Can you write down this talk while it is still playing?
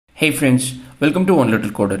Hey friends, welcome to One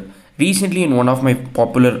Little Coder. Recently in one of my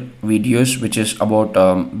popular videos, which is about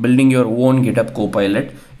building your own GitHub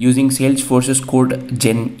Copilot using Salesforce's Code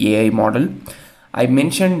Gen AI model, I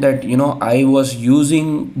mentioned that I was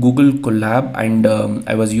using Google Colab and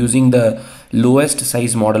I was using the lowest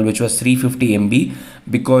size model, which was 350 MB,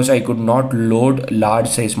 because I could not load large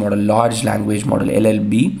size model, large language model,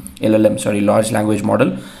 large language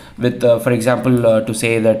model with for example to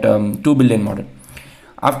say that 2 billion model.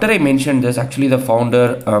 After I mentioned this, actually the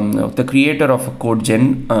founder, the creator of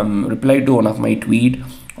CodeGen replied to one of my tweet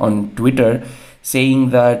on Twitter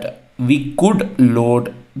saying that we could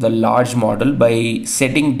load the large model by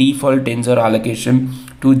setting default tensor allocation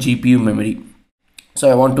to GPU memory. So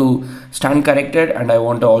I want to stand corrected, and I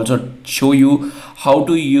want to also show you how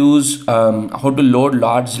to use how to load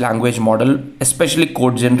large language model, especially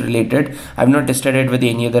CodeGen related. I've not tested it with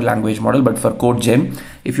any other language model, but for CodeGen,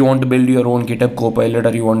 if you want to build your own GitHub Copilot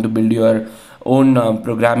or you want to build your own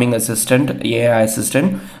programming assistant, AI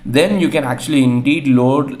assistant, then you can actually indeed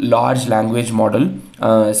load large language model.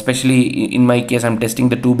 Especially in my case, I'm testing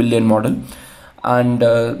the 2 billion model. And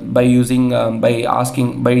by setting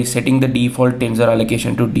the default tensor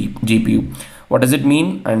allocation to GPU. What does it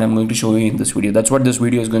mean? And I'm going to show you in this video. That's what this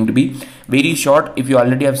video is going to be. Very short. If you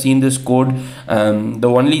already have seen this code, the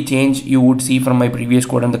only change you would see from my previous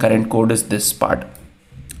code and the current code is this part.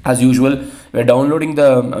 As usual, we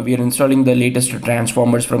are installing the latest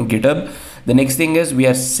transformers from GitHub. The next thing is we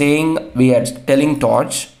are telling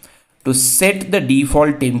Torch to set the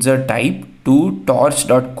default tensor type to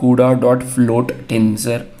torch.cuda.float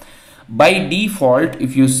tensor. By default,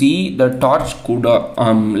 if you see the torch CUDA,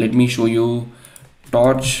 let me show you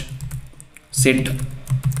torch set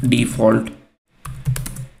default.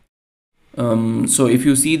 So if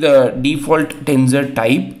you see the default tensor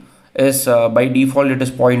type is by default it is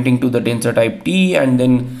pointing to the tensor type T, and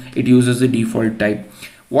then it uses the default type.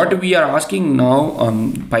 What we are asking now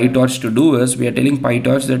Pytorch to do is we are telling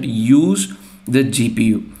Pytorch that use the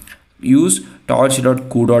GPU, use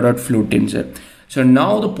torch.cuda.float tensor. So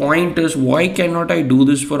now the point is, why cannot I do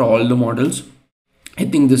this for all the models? I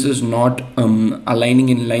think this is not aligning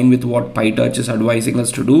in line with what Pytorch is advising us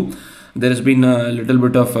to do. There has been a little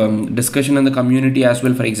bit of discussion in the community as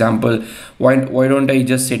well. For example, why don't I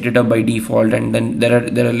just set it up by default? And then there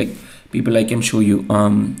are like people I can show you.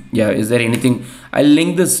 Is there anything? I'll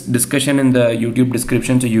link this discussion in the YouTube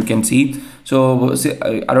description so you can see. So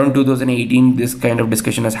around 2018 this kind of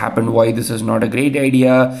discussion has happened, why this is not a great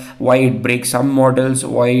idea, why it breaks some models,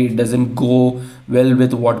 why it doesn't go well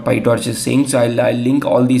with what Pytorch is saying. So I'll link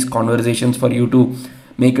all these conversations for you to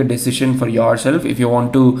make a decision for yourself if you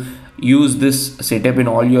want to use this setup in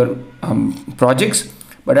all your projects.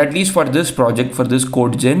 But at least for this project, for this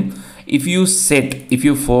CodeGen, if you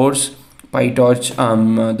force Pytorch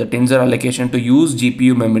the tensor allocation to use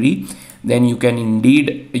GPU memory, then you can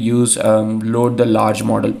indeed use load the large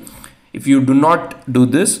model. If you do not do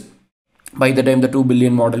this, by the time the 2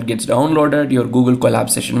 billion model gets downloaded, your Google Colab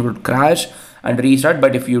session would crash and restart.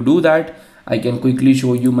 But if you do that, I can quickly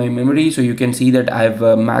show you my memory, so you can see that I've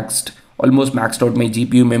almost maxed out my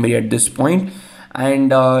GPU memory at this point.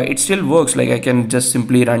 And it still works. Like, I can just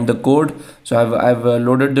simply run the code. So I've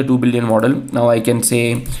loaded the 2 billion model. Now I can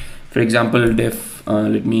say, for example, def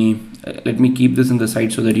let me keep this in the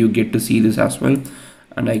site so that you get to see this as well.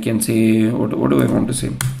 And I can say, what do I want to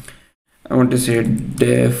say? I want to say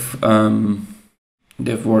def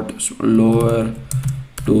what, lower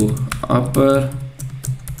to upper.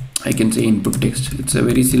 I can say input text. It's a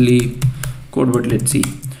very silly code, but let's see.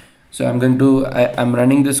 So I'm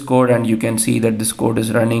running this code, and you can see that this code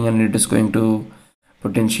is running and it is going to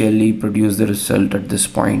potentially produce the result at this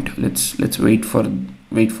point. Let's wait for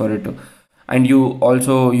it to. And you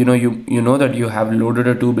also you know that you have loaded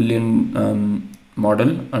a 2 billion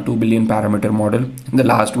model, a 2 billion parameter model. In the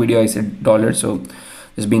last video I said $, so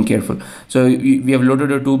just being careful. So we have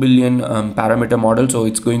loaded a 2 billion parameter model, so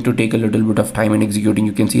it's going to take a little bit of time in executing.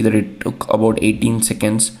 You can see that it took about 18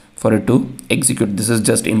 seconds for it to execute. This is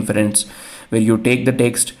just inference, where you take the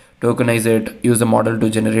text, tokenize it, use the model to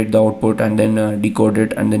generate the output, and then decode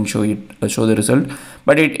it, and then show the result.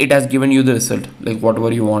 But it has given you the result, like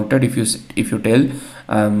whatever you wanted. If you tell,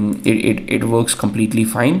 it works completely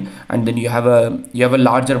fine. And then you have a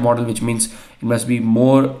larger model, which means it must be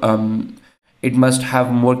more it must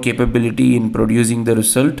have more capability in producing the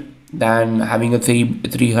result than having a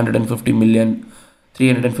 350 million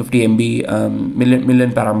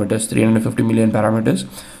parameters, 350 million parameters.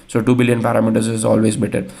 So 2 billion parameters is always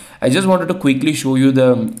better. I just wanted to quickly show you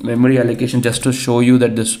the memory allocation just to show you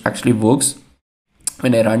that this actually works.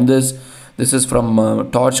 When I run this, This is from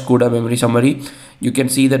Torch CUDA memory summary. You can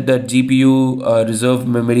see that the GPU reserved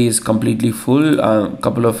memory is completely full.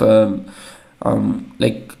 Couple of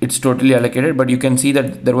like it's totally allocated, but you can see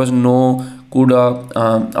that there was no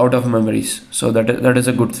CUDA out of memories. So that is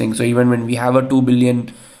a good thing. So even when we have a 2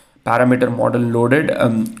 billion parameter model loaded,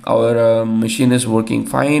 our machine is working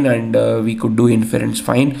fine, and we could do inference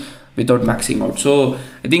fine without maxing out. So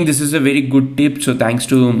I think this is a very good tip. So thanks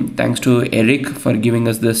to Eric for giving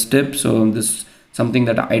us this tip. So this something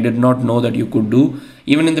that I did not know that you could do.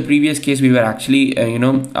 Even in the previous case, we were actually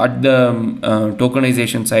at the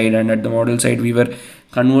tokenization side and at the model side, we were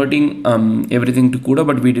converting everything to CUDA,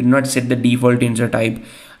 but we did not set the default tensor type.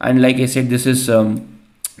 And like I said, this is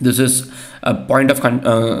a point of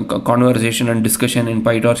conversation and discussion in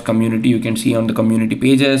Pytorch community. You can see on the community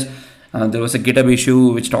pages. There was a GitHub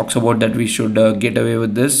issue which talks about that we should get away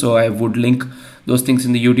with this. So I would link those things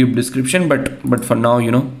in the YouTube description. But for now,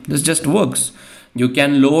 this just works. You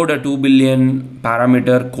can load a 2 billion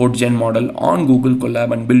parameter code gen model on Google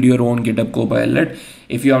Colab and build your own GitHub Copilot.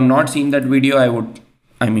 If you have not seen that video,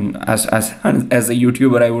 as a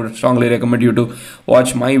YouTuber, I would strongly recommend you to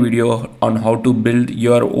watch my video on how to build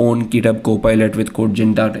your own GitHub Copilot with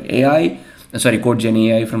CodeGen.ai. CodeGen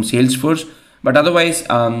AI from Salesforce. But otherwise,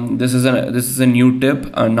 this is a new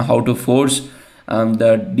tip on how to force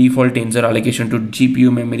the default tensor allocation to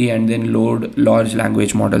GPU memory and then load large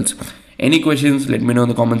language models. Any questions, let me know in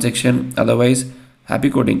the comment section. Otherwise,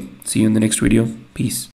 happy coding. See you in the next video. Peace.